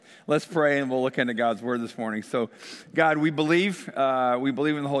Let's pray and we'll look into God's word this morning. So, God, we believe in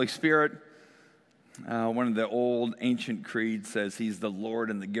the Holy Spirit. One of the old ancient creeds says he's the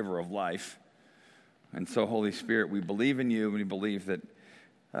Lord and the giver of life. And so, Holy Spirit, we believe in you, and we believe that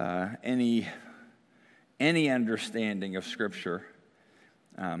any understanding of Scripture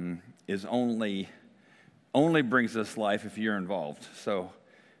is only brings us life if you're involved. So,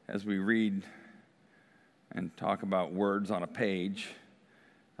 as we read and talk about words on a page,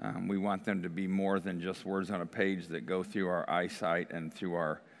 we want them to be more than just words on a page that go through our eyesight and through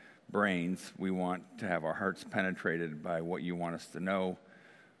our brains. We want to have our hearts penetrated by what you want us to know,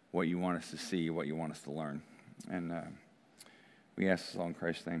 what you want us to see, what you want us to learn. And we ask this all in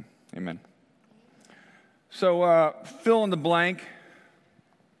Christ's name. Amen. So fill in the blank.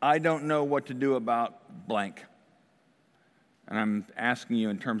 I don't know what to do about blank. And I'm asking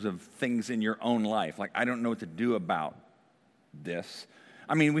you in terms of things in your own life. Like, I don't know what to do about this.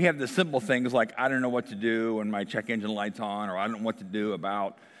 I mean, we have the simple things like, I don't know what to do when my check engine light's on, or I don't know what to do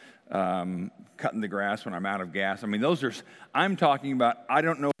about cutting the grass when I'm out of gas. I mean, I'm talking about, I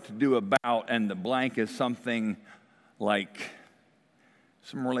don't know what to do about, and the blank is something like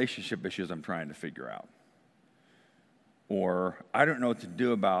some relationship issues I'm trying to figure out. Or I don't know what to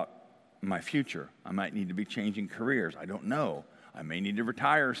do about my future. I might need to be changing careers. I don't know. I may need to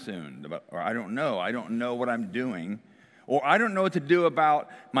retire soon. Or I don't know. I don't know what I'm doing. Or I don't know what to do about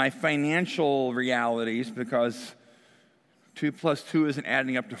my financial realities because 2 plus 2 isn't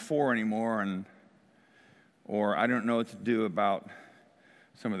adding up to 4 anymore. Or I don't know what to do about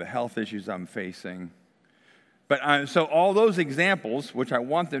some of the health issues I'm facing. But so all those examples, which I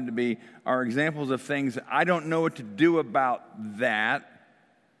want them to be, are examples of things I don't know what to do about that.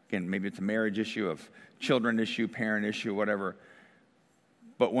 Again, maybe it's a marriage issue, a children issue, parent issue, whatever.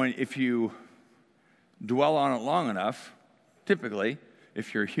 But if you dwell on it long enough, typically,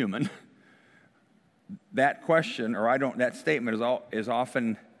 if you're human, that question that statement is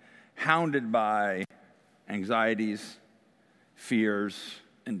often hounded by anxieties, fears,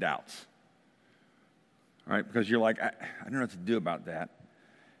 and doubts. All right, because you're like, I don't know what to do about that.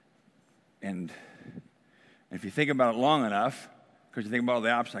 And if you think about it long enough, because you think about all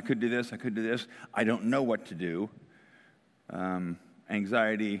the options, I could do this, I don't know what to do.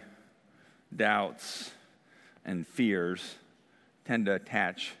 Anxiety, doubts, and fears tend to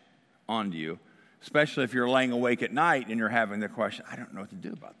attach onto you, especially if you're laying awake at night and you're having the question, I don't know what to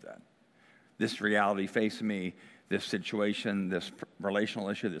do about that. This reality facing me, this situation, this relational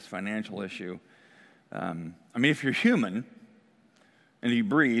issue, this financial issue. If you're human and you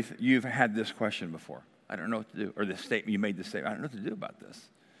breathe, you've had this question before. I don't know what to do. Or this statement, you made this statement, I don't know what to do about this.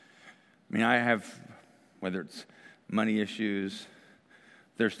 I have, whether it's money issues,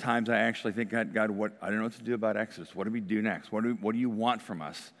 there's times I actually think, God, I don't know what to do about Exodus. What do we do next? What do you want from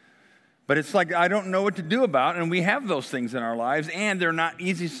us? But it's like I don't know what to do about, and we have those things in our lives, and they're not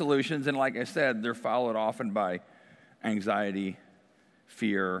easy solutions. And like I said, they're followed often by anxiety,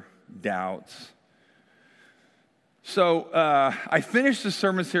 fear, doubts. So I finished the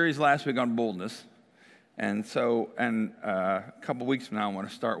sermon series last week on boldness. And a couple weeks from now, I want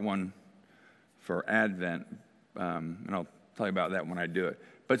to start one for Advent. And I'll tell you about that when I do it.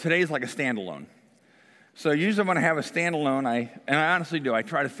 But today's like a standalone. So usually when I have a standalone, I honestly do. I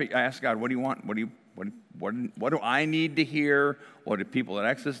try to I ask God, what do you want? What do I need to hear? What do people at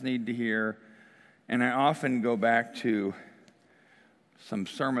Exodus need to hear? And I often go back to some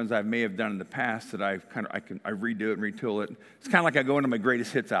sermons I may have done in the past that I redo it and retool it. It's kind of like I go into my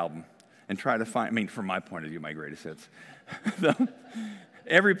greatest hits album and try to find, from my point of view, my greatest hits.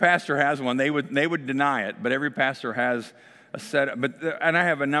 Every pastor has one. They would deny it, but every pastor has a set. And I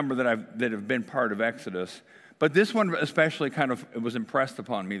have a number that have been part of Exodus. But this one especially it was impressed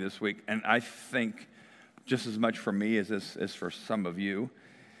upon me this week, and I think just as much for me as for some of you.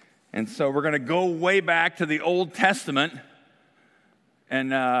 And so we're going to go way back to the Old Testament.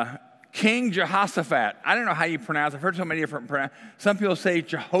 And King Jehoshaphat, I don't know how you pronounce it. I've heard so many different pronunciations. Some people say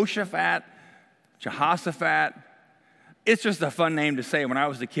Jehoshaphat. It's just a fun name to say when I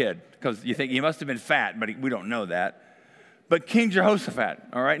was a kid, because you think he must have been fat, but we don't know that. But King Jehoshaphat,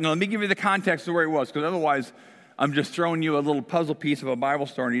 all right? Now let me give you the context of where he was, because otherwise I'm just throwing you a little puzzle piece of a Bible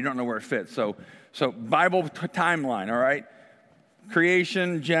story and you don't know where it fits. So Bible timeline, all right?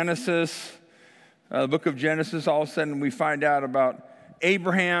 Creation, Genesis, the book of Genesis, all of a sudden we find out about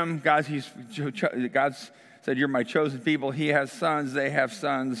Abraham. God said, you're my chosen people. He has sons, they have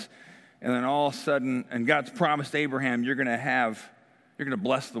sons. And then all of a sudden, and God's promised Abraham, you're going to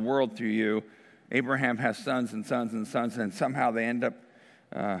bless the world through you. Abraham has sons and sons and sons, and somehow they end up,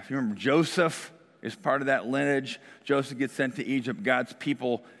 if you remember, Joseph is part of that lineage. Joseph gets sent to Egypt. God's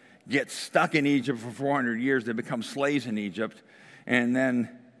people get stuck in Egypt for 400 years. They become slaves in Egypt. And then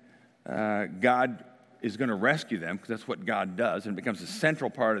God is going to rescue them, because that's what God does, and it becomes a central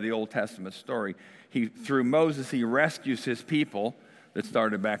part of the Old Testament story. Through Moses, he rescues his people that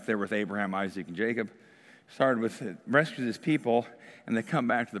started back there with Abraham, Isaac, and Jacob. Rescues his people, and they come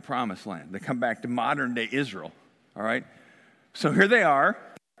back to the Promised Land. They come back to modern-day Israel, all right? So here they are.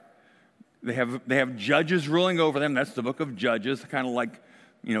 They have judges ruling over them. That's the book of Judges, kind of like,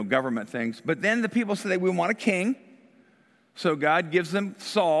 government things. But then the people say, we want a king. So God gives them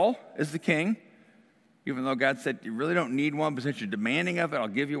Saul as the king, even though God said, you really don't need one, but since you're demanding of it, I'll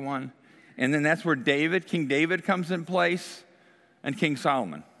give you one. And then that's where King David comes in place, and King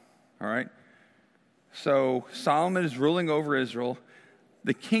Solomon, all right? So Solomon is ruling over Israel.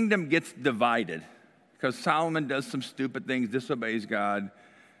 The kingdom gets divided because Solomon does some stupid things, disobeys God.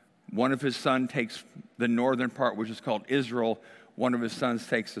 One of his sons takes the northern part, which is called Israel. One of his sons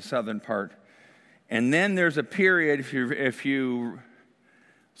takes the southern part. And then there's a period,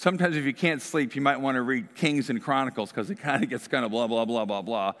 sometimes if you can't sleep, you might want to read Kings and Chronicles, because it kind of gets blah, blah, blah, blah,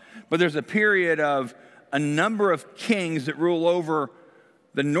 blah. But there's a period of a number of kings that rule over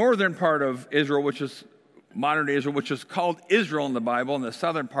the northern part of Israel, which is modern-day Israel, which is called Israel in the Bible, and the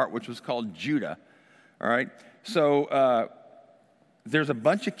southern part, which was called Judah. All right? So there's a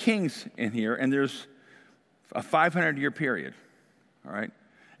bunch of kings in here, and there's a 500-year period. All right?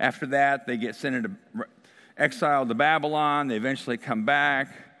 After that, they get sent into exile to Babylon. They eventually come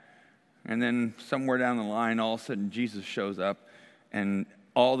back. And then somewhere down the line, all of a sudden, Jesus shows up, and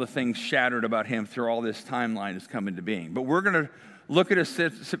all the things shattered about him through all this timeline has come into being. But we're going to look at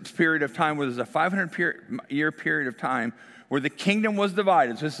a period of time where there's a 500-year period of time where the kingdom was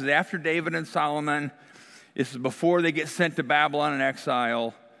divided. So this is after David and Solomon. This is before they get sent to Babylon in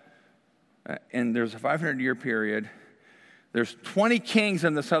exile. And there's a 500-year period. There's 20 kings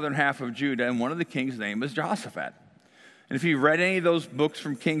in the southern half of Judah, and one of the kings' name is Jehoshaphat. And if you've read any of those books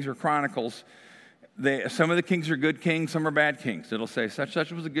from Kings or Chronicles, some of the kings are good kings, some are bad kings. It'll say such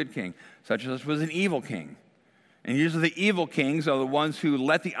was a good king, such was an evil king. And usually the evil kings are the ones who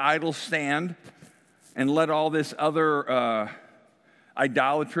let the idols stand and let all this other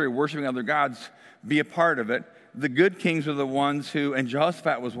idolatry or worshiping other gods be a part of it. The good kings are the ones who, and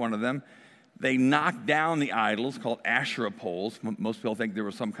Jehoshaphat was one of them, they knocked down the idols called Asherah poles. Most people think there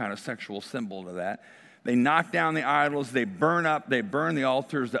was some kind of sexual symbol to that. They knock down the idols, they burn the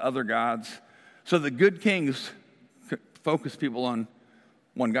altars to other gods. So the good kings focus people on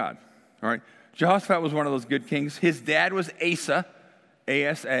one God, all right? Jehoshaphat was one of those good kings. His dad was Asa,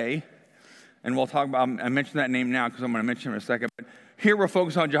 A-S-A, and we'll talk about, I mentioned that name now because I'm going to mention him in a second. But here we're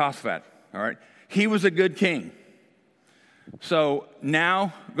focused on Jehoshaphat, all right? He was a good king. So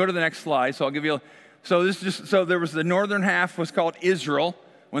now, go to the next slide. So I'll give you, so there was the northern half was called Israel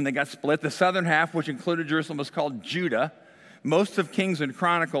when they got split. The southern half, which included Jerusalem, was called Judah. Most of Kings and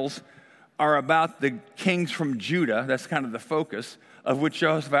Chronicles are about the kings from Judah. That's kind of the focus, of which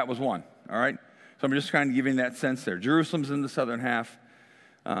Jehoshaphat was one, all right? So I'm just trying to give you that sense there. Jerusalem's in the southern half.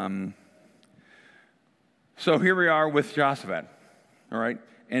 So here we are with Jehoshaphat, all right?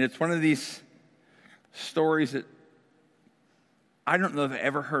 And it's one of these stories that I don't know if I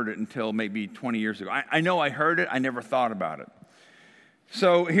ever heard it until maybe 20 years ago. I know I heard it. I never thought about it.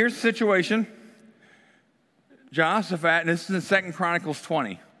 So here's the situation. Jehoshaphat, and this is in 2 Chronicles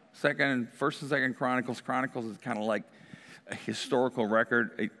 20. 1st and 2nd Chronicles. Chronicles is kind of like a historical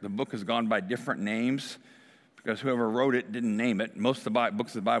record. The book has gone by different names because whoever wrote it didn't name it. Most of the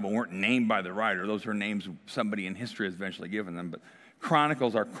books of the Bible weren't named by the writer. Those are names somebody in history has eventually given them. But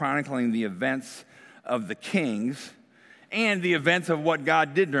Chronicles are chronicling the events of the kings and the events of what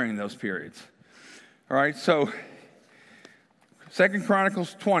God did during those periods. All right, so 2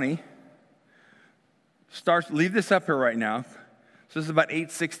 Chronicles 20 leave this up here right now. So this is about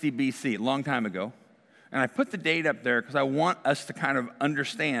 860 BC, a long time ago. And I put the date up there because I want us to kind of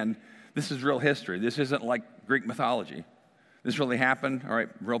understand this is real history. This isn't like Greek mythology. This really happened, all right,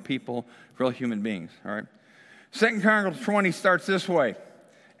 real people, real human beings, all right. 2 Chronicles 20 starts this way.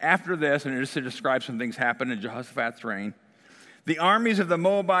 After this, and just to describe some things happened in Jehoshaphat's reign, the armies of the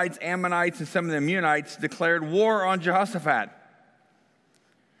Moabites, Ammonites, and some of the Ammonites declared war on Jehoshaphat.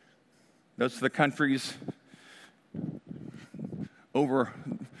 Those are the countries over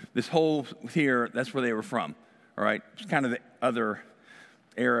this whole here, that's where they were from, all right? It's kind of the other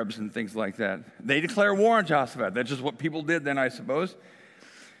Arabs and things like that. They declare war on Jehoshaphat. That's just what people did then, I suppose.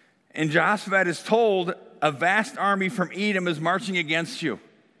 And Jehoshaphat is told, a vast army from Edom is marching against you.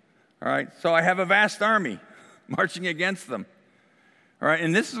 All right, so I have a vast army marching against them. All right,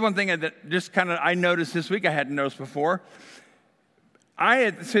 and this is one thing that just kind of I noticed this week I hadn't noticed before.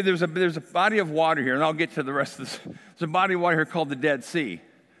 there's a body of water here, and I'll get to the rest of this. There's a body of water here called the Dead Sea.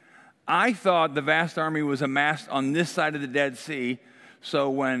 I thought the vast army was amassed on this side of the Dead Sea, so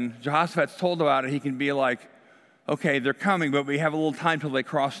when Jehoshaphat's told about it, he can be like, okay, they're coming, but we have a little time till they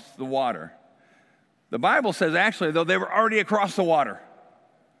cross the water. The Bible says, actually, though, they were already across the water.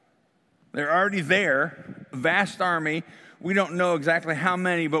 They're already there, vast army. We don't know exactly how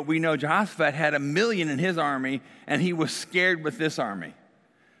many, but we know Jehoshaphat had 1 million in his army, and he was scared with this army.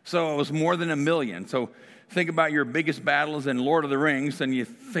 So it was more than 1 million. So think about your biggest battles in Lord of the Rings, and you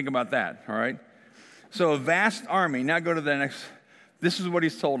think about that, all right? So a vast army. Now go to the next. This is what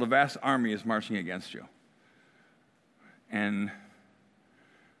he's told. A vast army is marching against you. And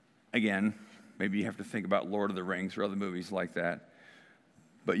again, maybe you have to think about Lord of the Rings or other movies like that.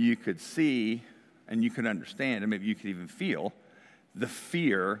 But you could see and you could understand, and maybe you could even feel the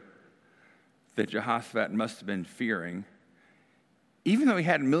fear that Jehoshaphat must have been fearing. Even though he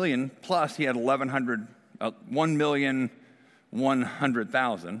had 1 million plus, he had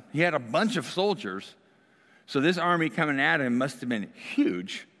 1,100,000. He had a bunch of soldiers. So this army coming at him must have been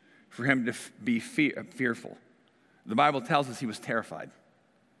huge for him to be fearful. The Bible tells us he was terrified.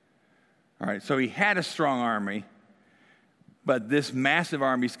 All right, so he had a strong army, but this massive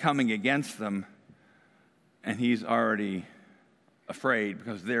army's coming against them, and he's already afraid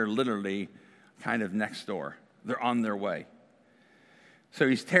because they're literally kind of next door. They're on their way. So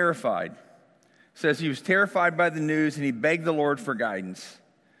he's terrified. It says he was terrified by the news, and he begged the Lord for guidance.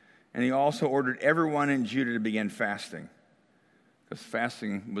 And he also ordered everyone in Judah to begin fasting, because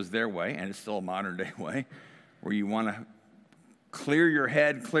fasting was their way, and it's still a modern-day way, where you want to clear your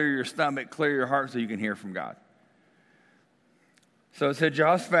head, clear your stomach, clear your heart so you can hear from God. So it said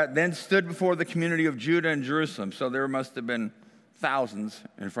Jehoshaphat then stood before the community of Judah and Jerusalem. So there must have been thousands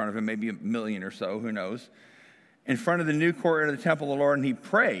in front of him, maybe 1 million or so, who knows, in front of the new courtyard of the temple of the Lord, and he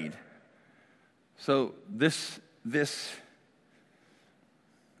prayed. So this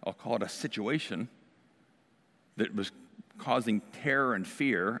I'll call it a situation that was causing terror and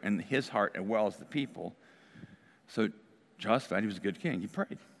fear in his heart as well as the people. So Jehoshaphat, he was a good king. He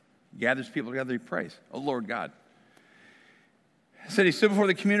prayed. He gathers people together, he prays. Oh, Lord God. It said he stood before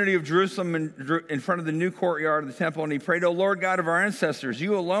the community of Jerusalem in front of the new courtyard of the temple, and he prayed, O Lord God of our ancestors,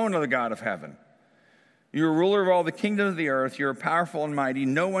 you alone are the God of heaven. You are ruler of all the kingdoms of the earth. You are powerful and mighty.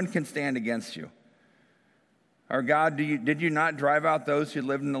 No one can stand against you. Our God, did you not drive out those who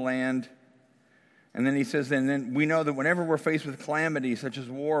lived in the land? And then he says, and then we know that whenever we're faced with calamity, such as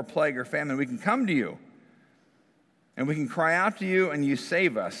war, plague, or famine, we can come to you. And we can cry out to you, and you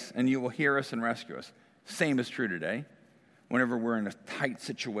save us, and you will hear us and rescue us. Same is true today. Whenever we're in a tight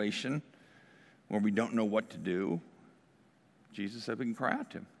situation where we don't know what to do, Jesus said we can cry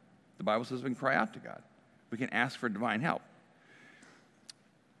out to him. The Bible says we can cry out to God. We can ask for divine help.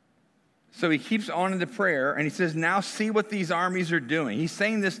 So he keeps on into prayer, and he says, now see what these armies are doing. He's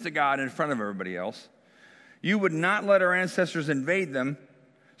saying this to God in front of everybody else. You would not let our ancestors invade them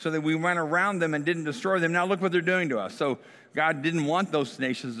so that we went around them and didn't destroy them. Now look what they're doing to us. So God didn't want those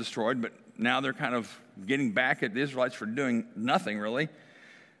nations destroyed, but now they're kind of getting back at the Israelites for doing nothing, really.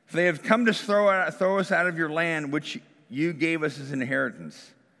 They have come to throw us out of your land, which you gave us as an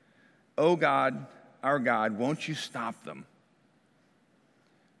inheritance. O God, our God, won't you stop them?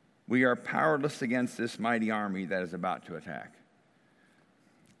 We are powerless against this mighty army that is about to attack.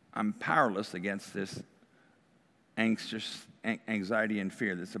 I'm powerless against this anxiety and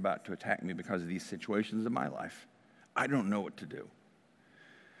fear that's about to attack me because of these situations in my life. I don't know what to do.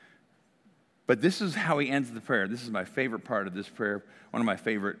 But this is how he ends the prayer. This is my favorite part of this prayer, one of my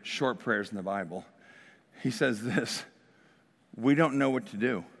favorite short prayers in the Bible. He says this, we don't know what to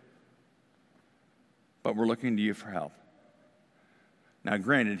do, but we're looking to you for help. Now,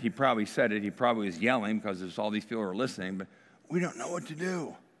 granted, he probably said it. He probably was yelling because there's all these people who are listening, but we don't know what to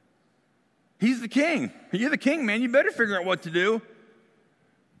do. He's the king. You're the king, man. You better figure out what to do.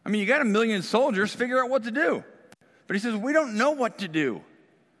 I mean, you got 1 million soldiers. Figure out what to do. But he says, we don't know what to do,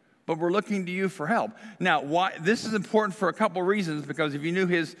 but we're looking to you for help. Now, why? This is important for a couple reasons, because if you knew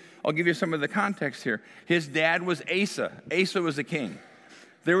I'll give you some of the context here. His dad was Asa. Asa was a king.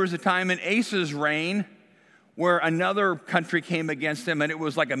 There was a time in Asa's reign where another country came against him, and it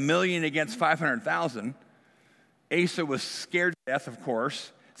was like 1 million against 500,000. Asa was scared to death, of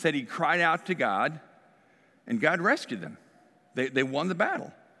course, said he cried out to God, and God rescued them. They won the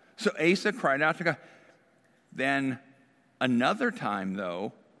battle. So Asa cried out to God. Then another time,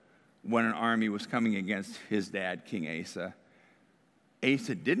 though, when an army was coming against his dad, King Asa,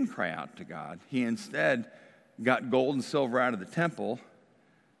 Asa didn't cry out to God. He instead got gold and silver out of the temple,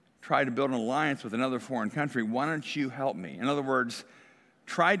 tried to build an alliance with another foreign country. Why don't you help me? In other words,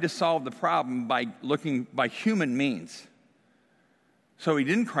 tried to solve the problem by looking by human means. So he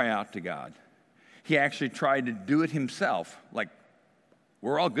didn't cry out to God. He actually tried to do it himself. Like,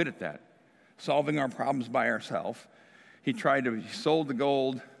 we're all good at that, solving our problems by ourselves. He sold the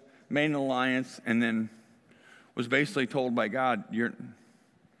gold, made an alliance, and then was basically told by God, you're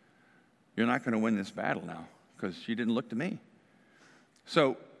not going to win this battle now because you didn't look to me.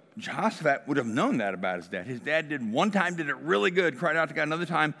 So Jehoshaphat would have known that about his dad. His dad did one time, did it really good, cried out to God. Another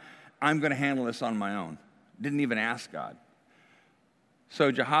time, I'm going to handle this on my own. Didn't even ask God.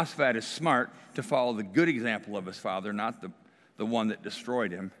 So Jehoshaphat is smart to follow the good example of his father, not the one that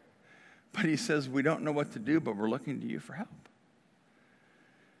destroyed him. But he says, we don't know what to do, but we're looking to you for help.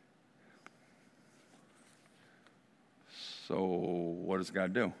 So what does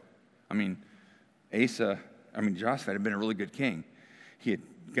God do? Jehoshaphat had been a really good king. He had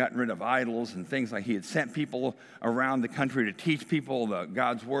gotten rid of idols and things like he had sent people around the country to teach people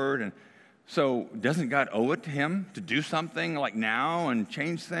God's word. And so doesn't God owe it to him to do something like now and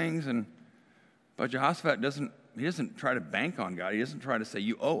change things? But Jehoshaphat doesn't try to bank on God. He doesn't try to say,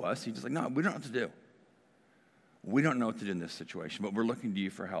 you owe us. He's just like, no, we don't know what to do. We don't know what to do in this situation, but we're looking to you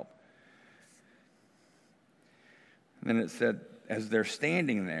for help. And then it said, as they're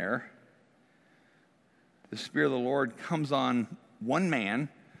standing there, the Spirit of the Lord comes on one man.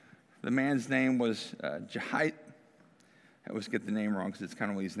 The man's name was I always get the name wrong because it's kind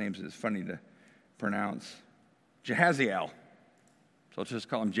of one of these names that's funny to pronounce. Jahaziel. So let's just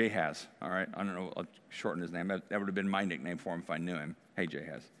call him Jahaz, all right? I don't know, I'll shorten his name. That would have been my nickname for him if I knew him. Hey,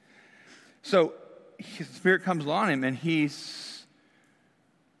 Jahaz. So his Spirit comes on him, and he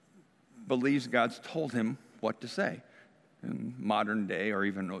believes God's told him what to say. In modern day, or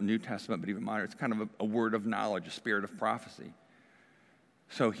even New Testament, but even modern, it's kind of a word of knowledge, a spirit of prophecy.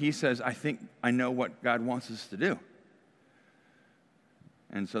 So he says, I think I know what God wants us to do.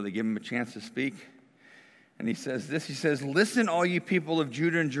 And so they give him a chance to speak. And he says this, he says, listen, all you people of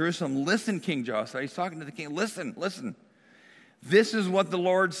Judah and Jerusalem. Listen, King Jehoshaphat. He's talking to the king. Listen. This is what the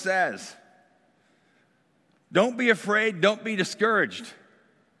Lord says. Don't be afraid. Don't be discouraged.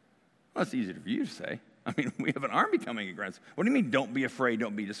 Well, it's easy for you to say. We have an army coming against us. What do you mean, don't be afraid,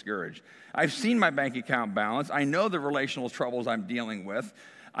 don't be discouraged? I've seen my bank account balance. I know the relational troubles I'm dealing with.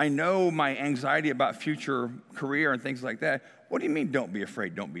 I know my anxiety about future career and things like that. What do you mean, don't be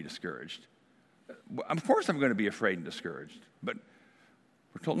afraid, don't be discouraged? Of course I'm going to be afraid and discouraged, but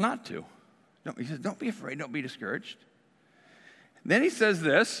we're told not to. No, he says, don't be afraid, don't be discouraged. Then he says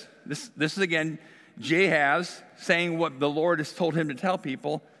this is again Jahaz saying what the Lord has told him to tell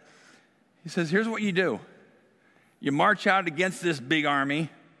people. He says, here's what you do. You march out against this big army.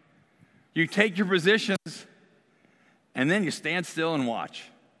 You take your positions, and then you stand still and watch.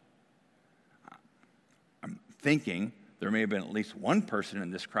 I'm thinking there may have been at least one person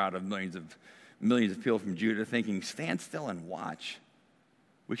in this crowd of millions of people from Judah thinking, stand still and watch.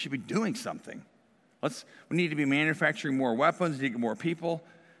 We should be doing something. We need to be manufacturing more weapons, need to get more people.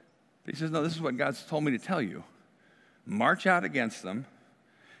 But he says, no, this is what God's told me to tell you. March out against them.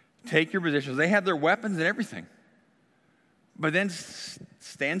 Take your positions. They have their weapons and everything. But then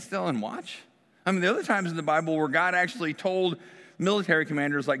stand still and watch? The other times in the Bible where God actually told military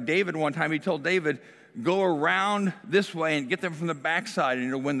commanders like David one time, he told David, go around this way and get them from the backside and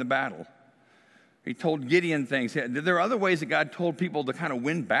you'll win the battle. He told Gideon things. There are other ways that God told people to kind of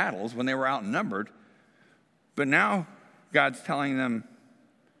win battles when they were outnumbered. But now God's telling them,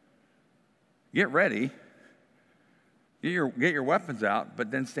 get ready. Get your weapons out,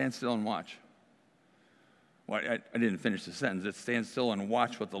 but then stand still and watch. Well, I didn't finish the sentence. It's stand still and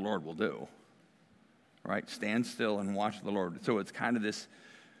watch what the Lord will do. Right? Stand still and watch the Lord. So it's kind of this,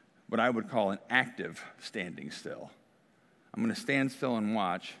 what I would call an active standing still. I'm going to stand still and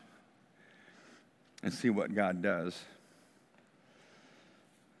watch and see what God does.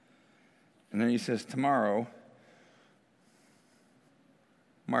 And then he says, tomorrow,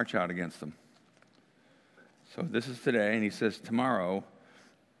 march out against them. So this is today, and he says, tomorrow,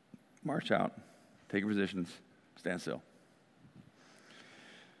 march out, take your positions, stand still.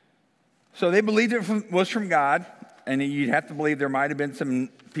 So they believed it was from God, and you'd have to believe there might have been some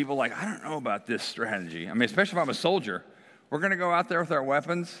people like, I don't know about this strategy. Especially if I'm a soldier. We're going to go out there with our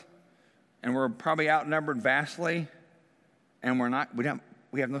weapons, and we're probably outnumbered vastly, and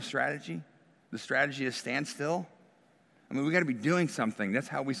we have no strategy. The strategy is stand still. We got to be doing something. That's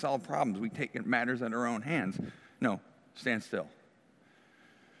how we solve problems. We take matters in our own hands. No, stand still.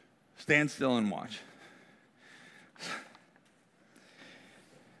 Stand still and watch.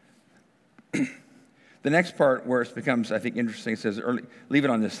 The next part where it becomes, I think, interesting, it says, leave it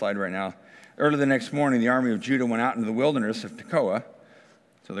on this slide right now. Early the next morning, the army of Judah went out into the wilderness of Tekoa.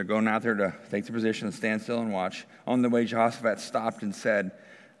 So they're going out there to take the position and stand still and watch. On the way, Jehoshaphat stopped and said,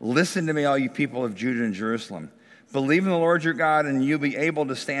 "Listen to me, all you people of Judah and Jerusalem. Believe in the Lord your God, and you'll be able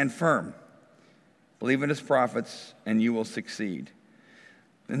to stand firm. Believe in his prophets, and you will succeed."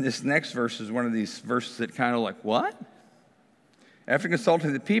 And this next verse is one of these verses that kind of like, what? After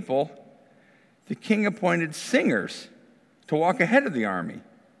consulting the people, the king appointed singers to walk ahead of the army,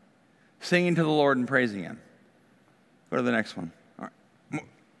 singing to the Lord and praising him. Go to the next one. All right.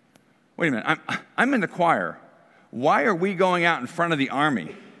 Wait a minute. I'm in the choir. Why are we going out in front of the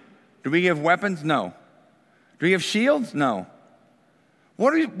army? Do we have weapons? No. Do we have shields? No.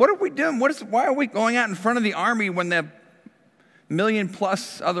 What are we doing? Why are we going out in front of the army when the million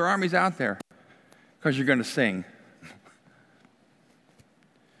plus other armies out there? Because you're going to sing.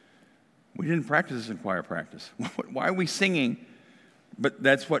 We didn't practice this in choir practice. Why are we singing? But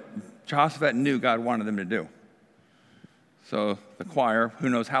that's what Jehoshaphat knew God wanted them to do. So the choir, who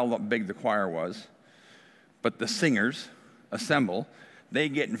knows how big the choir was, but the singers assemble. They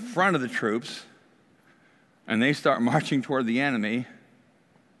get in front of the troops, and they start marching toward the enemy,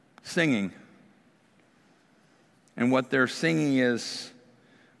 singing. And what they're singing is,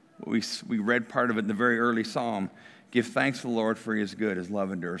 we read part of it in the very early psalm, "Give thanks to the Lord, for he is good, his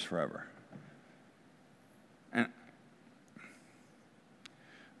love endures forever." And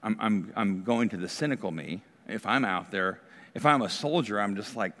I'm going to the cynical me. If I'm out there, if I'm a soldier, I'm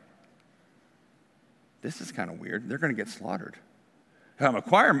just like, this is kind of weird. They're going to get slaughtered. If I'm a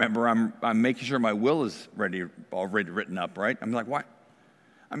choir member, I'm making sure my will is already written up, right? I'm like, why?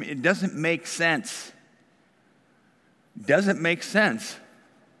 I mean, it doesn't make sense. Doesn't make sense.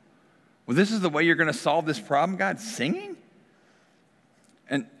 Well, this is the way you're going to solve this problem, God? Singing?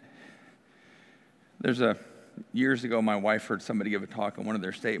 And years ago, my wife heard somebody give a talk, and one of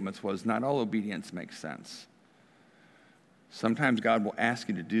their statements was, not all obedience makes sense. Sometimes God will ask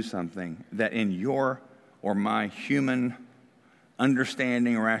you to do something that in your or my human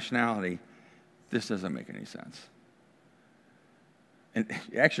understanding or rationality, this doesn't make any sense. And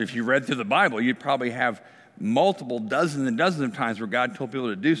actually, if you read through the Bible, you'd probably have multiple dozens and dozens of times where God told people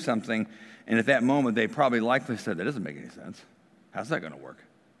to do something, and at that moment, they probably likely said, that doesn't make any sense. How's that going to work?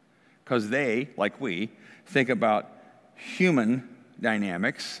 Because they, like we, think about human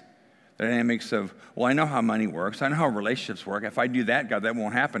dynamics, the dynamics of, well, I know how money works. I know how relationships work. If I do that, God, that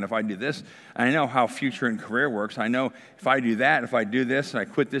won't happen. If I do this, I know how future and career works. I know if I do that, if I do this, and I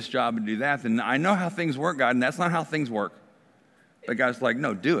quit this job and do that, then I know how things work, God, and that's not how things work. But God's like,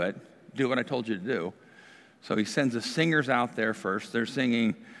 no, do it. Do what I told you to do. So he sends the singers out there first. They're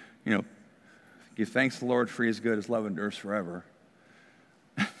singing, give thanks to the Lord, for he is good, his love endures forever.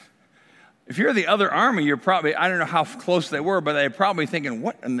 If you're the other army, you're probably, I don't know how close they were, but they're probably thinking,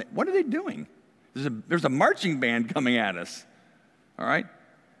 what are they doing? There's a marching band coming at us. All right?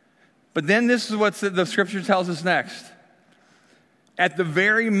 But then this is what the scripture tells us next. At the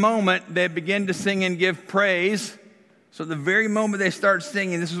very moment they begin to sing and give praise, so the very moment they start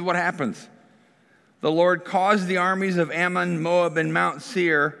singing, this is what happens. The Lord caused the armies of Ammon, Moab, and Mount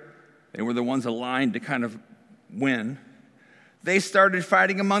Seir, they were the ones aligned to kind of win. They started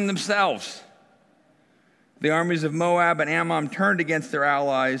fighting among themselves. The armies of Moab and Ammon turned against their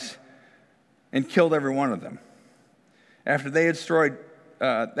allies and killed every one of them. After they had destroyed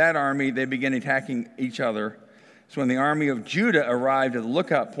that army, they began attacking each other. So when the army of Judah arrived at the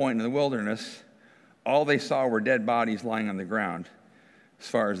lookout point in the wilderness, all they saw were dead bodies lying on the ground as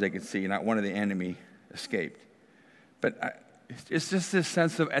far as they could see. Not one of the enemy escaped. But it's just this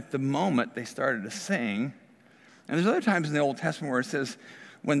sense of at the moment they started to sing. And there's other times in the Old Testament where it says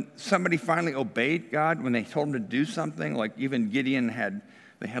when somebody finally obeyed God, when they told him to do something, like even Gideon had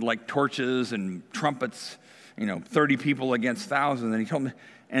like torches and trumpets, 30 people against 1,000. And he told them,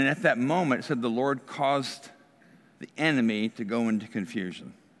 and at that moment it said the Lord caused the enemy to go into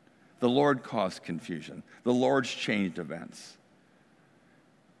confusion. The Lord caused confusion. The Lord's changed events.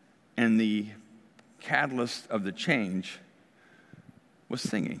 And the catalyst of the change was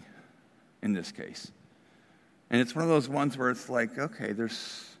singing in this case. And it's one of those ones where it's like, okay,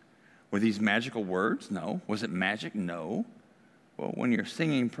 were these magical words? No. Was it magic? No. Well, when you're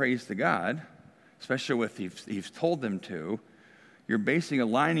singing praise to God, especially if he's told them to, you're basically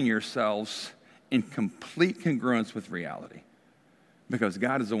aligning yourselves in complete congruence with reality. Because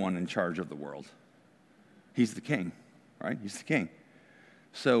God is the one in charge of the world. He's the king, right? He's the king.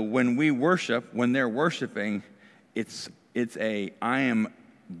 So when we worship, when they're worshiping, I am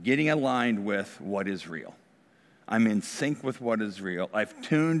getting aligned with what is real. I'm in sync with what is real. I've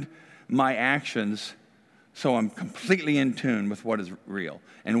tuned my actions so I'm completely in tune with what is real.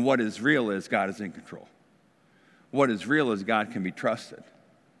 And what is real is God is in control. What is real is God can be trusted.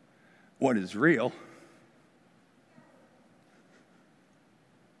 what is real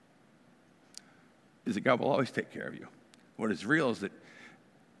is that God will always take care of you. What is real is that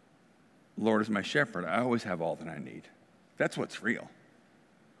Lord is my shepherd. I always have all that I need. That's what's real.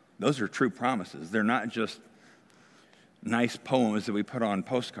 Those are true promises. They're not just nice poems that we put on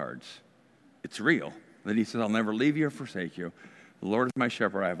postcards. It's real. That he says, I'll never leave you or forsake you. The Lord is my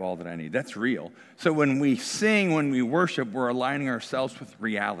shepherd. I have all that I need. That's real. So when we sing, when we worship, we're aligning ourselves with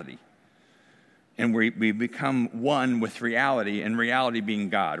reality. And we become one with reality, and reality being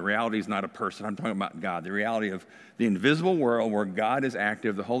God. Reality is not a person. I'm talking about God. The reality of the invisible world where God is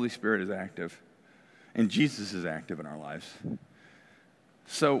active, the Holy Spirit is active, and Jesus is active in our lives.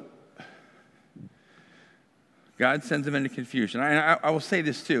 So God sends them into confusion. I will say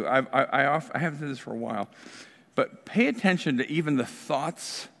this too. I haven't said this for a while, but pay attention to even the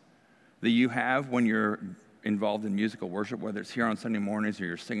thoughts that you have when you're involved in musical worship, whether it's here on Sunday mornings or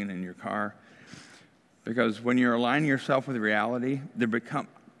you're singing in your car. Because when you're aligning yourself with reality,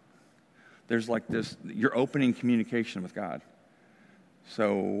 there's like this, you're opening communication with God.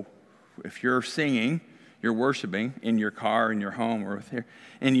 So if you're singing, you're worshiping in your car, in your home, or with here,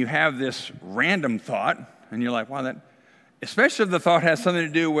 and you have this random thought, and you're like, wow, that, especially if the thought has something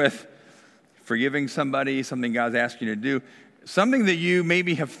to do with forgiving somebody, something God's asking you to do, something that you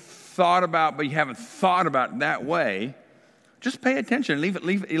maybe have thought about, but you haven't thought about that way, just pay attention. At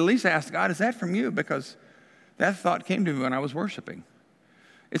least ask God, is that from you? Because that thought came to me when I was worshiping.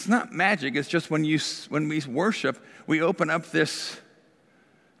 It's not magic. It's just when we worship, we open up this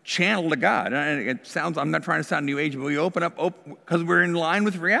channel to God. And it sounds, I'm not trying to sound New Age, but we open up because we're in line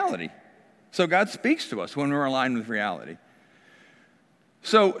with reality. So God speaks to us when we're in line with reality.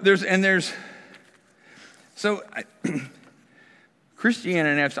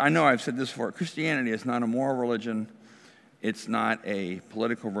 Christianity, I know I've said this before, Christianity is not a moral religion. It's not a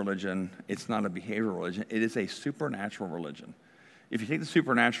political religion. It's not a behavioral religion. It is a supernatural religion. If you take the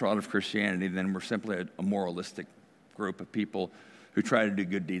supernatural out of Christianity, then we're simply a moralistic group of people who try to do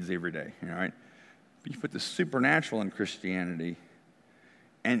good deeds every day. All right? But you put the supernatural in Christianity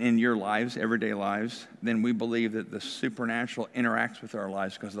and in your lives, everyday lives, then we believe that the supernatural interacts with our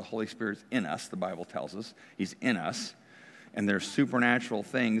lives because the Holy Spirit's in us, the Bible tells us. He's in us. And there's supernatural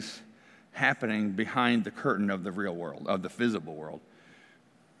things happening behind the curtain of the real world, of the visible world.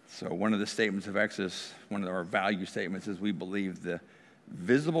 So one of the statements of Exodus, one of our value statements, is we believe the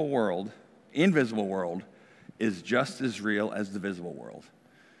invisible world, is just as real as the visible world.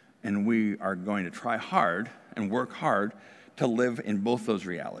 And we are going to try hard and work hard to live in both those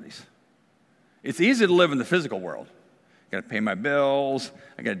realities. It's easy to live in the physical world. I got to pay my bills.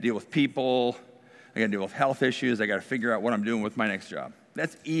 I got to deal with people. I got to deal with health issues. I got to figure out what I'm doing with my next job.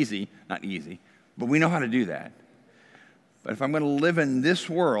 That's easy, not easy, but we know how to do that. But if I'm going to live in this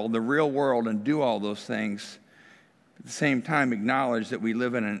world, the real world, and do all those things, at the same time acknowledge that we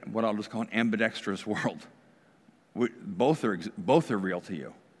live in what I'll just call an ambidextrous world. Both are real to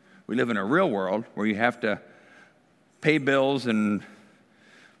you. We live in a real world where you have to pay bills and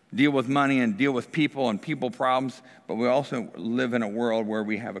deal with money and deal with people and people problems, but we also live in a world where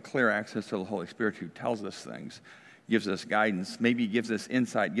we have a clear access to the Holy Spirit who tells us things, gives us guidance, maybe gives us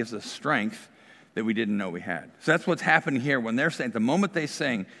insight, gives us strength that we didn't know we had. So that's what's happening here when they're saying, the moment they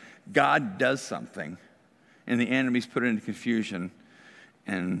sing, God does something, and the enemy's put into confusion,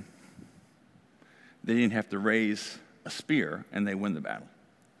 and they didn't have to raise a spear, and they win the battle.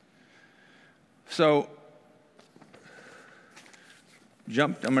 So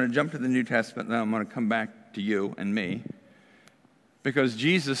I'm going to jump to the New Testament, and then I'm going to come back to you and me, because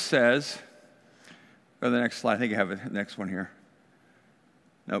Jesus says, go to the next slide. I think I have the next one here.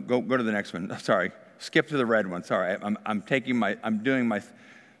 No, go to the next one. Sorry, skip to the red one. Sorry, I'm doing my.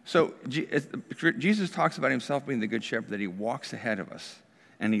 So Jesus talks about himself being the good shepherd, that he walks ahead of us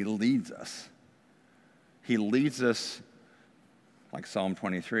and he leads us. He leads us, like Psalm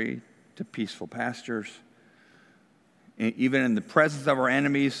 23, to peaceful pastures. Even in the presence of our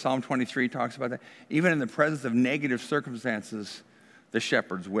enemies, Psalm 23 talks about that. Even in the presence of negative circumstances, the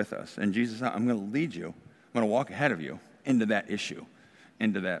shepherd's with us. And Jesus said, I'm going to lead you. I'm going to walk ahead of you into that issue,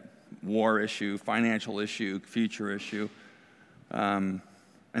 into that war issue, financial issue, future issue. And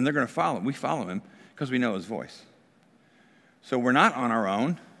they're going to follow him. We follow him because we know his voice. So we're not on our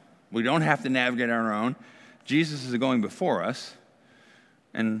own. We don't have to navigate on our own. Jesus is going before us,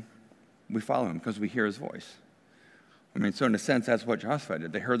 and we follow him because we hear his voice. I mean, so in a sense, that's what Jehoshaphat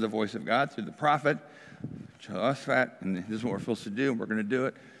did. They heard the voice of God through the prophet, Jehoshaphat, and this is what we're supposed to do, and we're going to do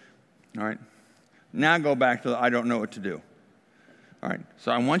it. All right? Now go back to the I don't know what to do. All right?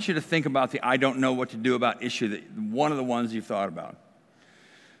 So I want you to think about the I don't know what to do about issue, that one of the ones you've thought about.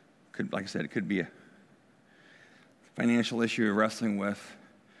 like I said, it could be a financial issue you're wrestling with.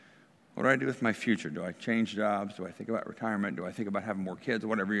 What do I do with my future? Do I change jobs? Do I think about retirement? Do I think about having more kids?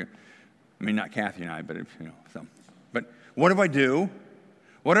 Whatever not Kathy and I, but some. But what do I do?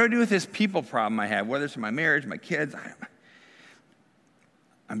 What do I do with this people problem I have, whether it's my marriage, my kids?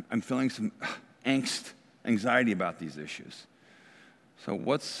 I'm feeling some angst, anxiety about these issues. So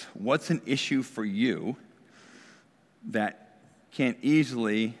what's an issue for you that can't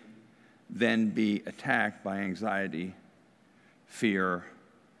easily then be attacked by anxiety, fear,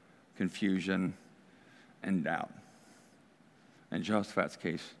 confusion, and doubt? In Jehoshaphat's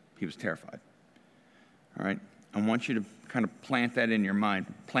case, he was terrified. All right? I want you to kind of plant that in your mind.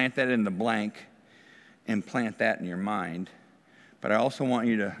 Plant that in the blank and plant that in your mind. But I also want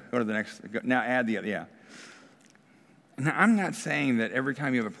you to go to the next, now add the other, yeah. Now, I'm not saying that every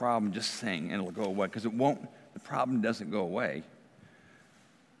time you have a problem, just sing and it'll go away, because it won't, the problem doesn't go away.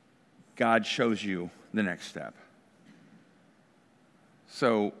 God shows you the next step.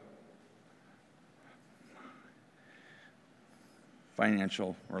 So,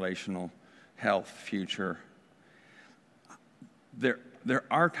 financial, relational, health, future. There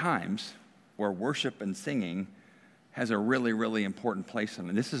are times where worship and singing has a really, really important place in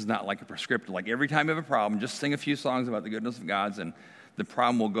it. This is not like a prescriptive, like every time you have a problem, just sing a few songs about the goodness of God and the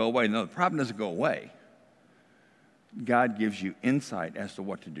problem will go away. No, the problem doesn't go away. God gives you insight as to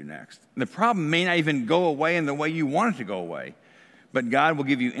what to do next. The problem may not even go away in the way you want it to go away, but God will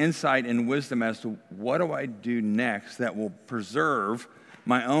give you insight and wisdom as to what do I do next that will preserve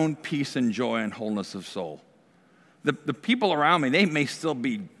my own peace and joy and wholeness of soul. The people around me, they may still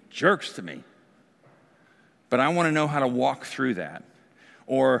be jerks to me, but I want to know how to walk through that.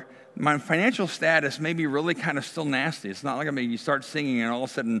 Or my financial status may be really kind of still nasty. It's not like you start singing and all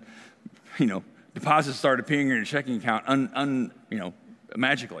of a sudden, deposits start appearing in your checking account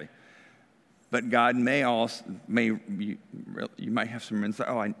magically. But God you might have some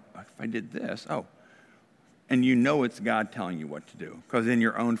insight. If I did this, and it's God telling you what to do, because in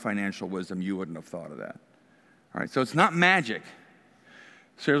your own financial wisdom, you wouldn't have thought of that. All right, so it's not magic.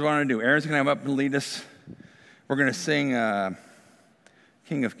 So here's what I'm going to do. Aaron's going to come up and lead us. We're going to sing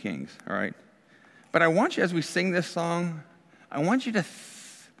King of Kings, all right? But I want you, as we sing this song, I want you to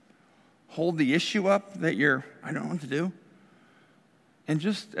hold the issue up that I don't know what to do. And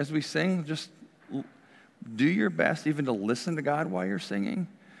just as we sing, just do your best even to listen to God while you're singing.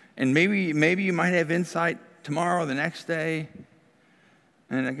 And maybe you might have insight tomorrow, the next day.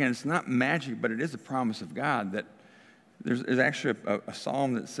 And again, it's not magic, but it is a promise of God that there's actually a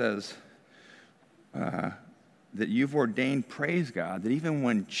psalm that says that you've ordained, praise God, that even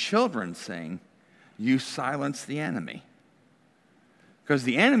when children sing, you silence the enemy. Because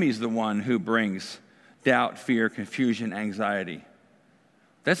the enemy is the one who brings doubt, fear, confusion, anxiety.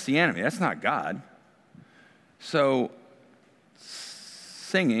 That's the enemy. That's not God. So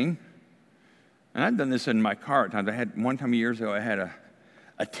singing, and I've done this in my car at times. One time years ago, I had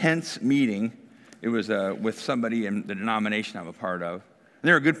a tense meeting. It was with somebody in the denomination I'm a part of.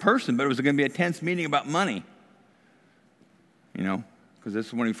 They're a good person, but it was going to be a tense meeting about money. Because this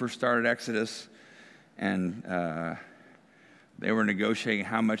is when we first started Exodus, and they were negotiating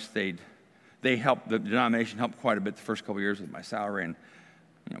how much the denomination helped quite a bit the first couple of years with my salary, and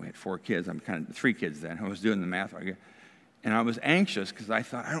we had 4 kids. I'm kind of 3 kids then. I was doing the math, and I was anxious because I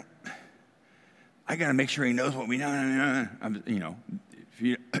thought I got to make sure he knows what we know.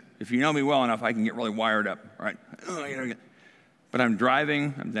 If you know me well enough, I can get really wired up, right? But I'm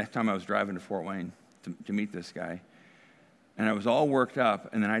driving. That time I was driving to Fort Wayne to meet this guy, and I was all worked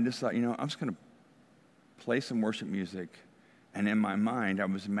up. And then I just thought, I'm just going to play some worship music. And in my mind, I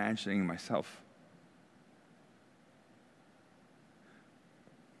was imagining myself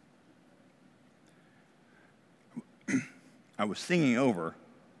I was singing over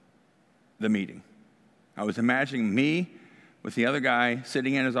the meeting. I was imagining me with the other guy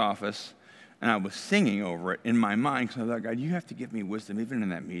sitting in his office, and I was singing over it in my mind because I thought, God, you have to give me wisdom even in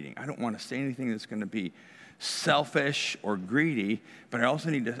that meeting. I don't want to say anything that's going to be selfish or greedy, but I also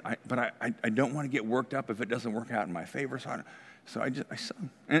need to. I don't want to get worked up if it doesn't work out in my favor. So I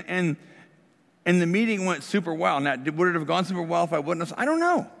sung, and the meeting went super well. Now, would it have gone super well if I wouldn't have? I don't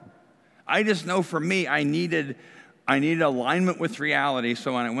know. I just know for me, I needed alignment with reality,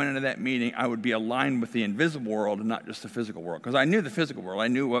 so when I went into that meeting, I would be aligned with the invisible world and not just the physical world. Because I knew the physical world. I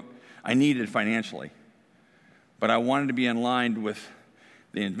knew what I needed financially. But I wanted to be aligned with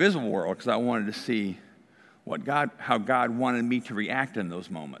the invisible world because I wanted to see how God wanted me to react in those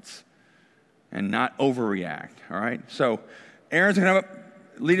moments and not overreact, all right? So Aaron's going to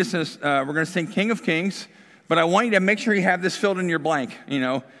lead us in this. We're going to sing King of Kings, but I want you to make sure you have this filled in your blank,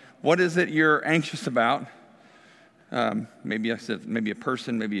 What is it you're anxious about? Maybe a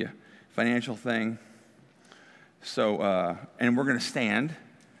person, maybe a financial thing. So, and we're going to stand.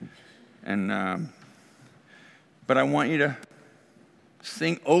 And but I want you to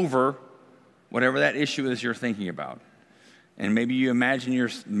sing over whatever that issue is you're thinking about. And maybe you imagine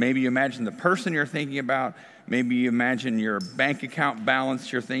the person you're thinking about. Maybe you imagine your bank account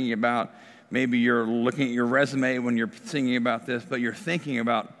balance you're thinking about. Maybe you're looking at your resume when you're singing about this, but you're thinking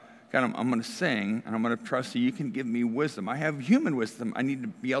about, God, I'm going to sing, and I'm going to trust you can give me wisdom. I have human wisdom. I need to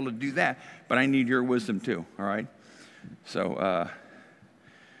be able to do that, but I need your wisdom too, all right? So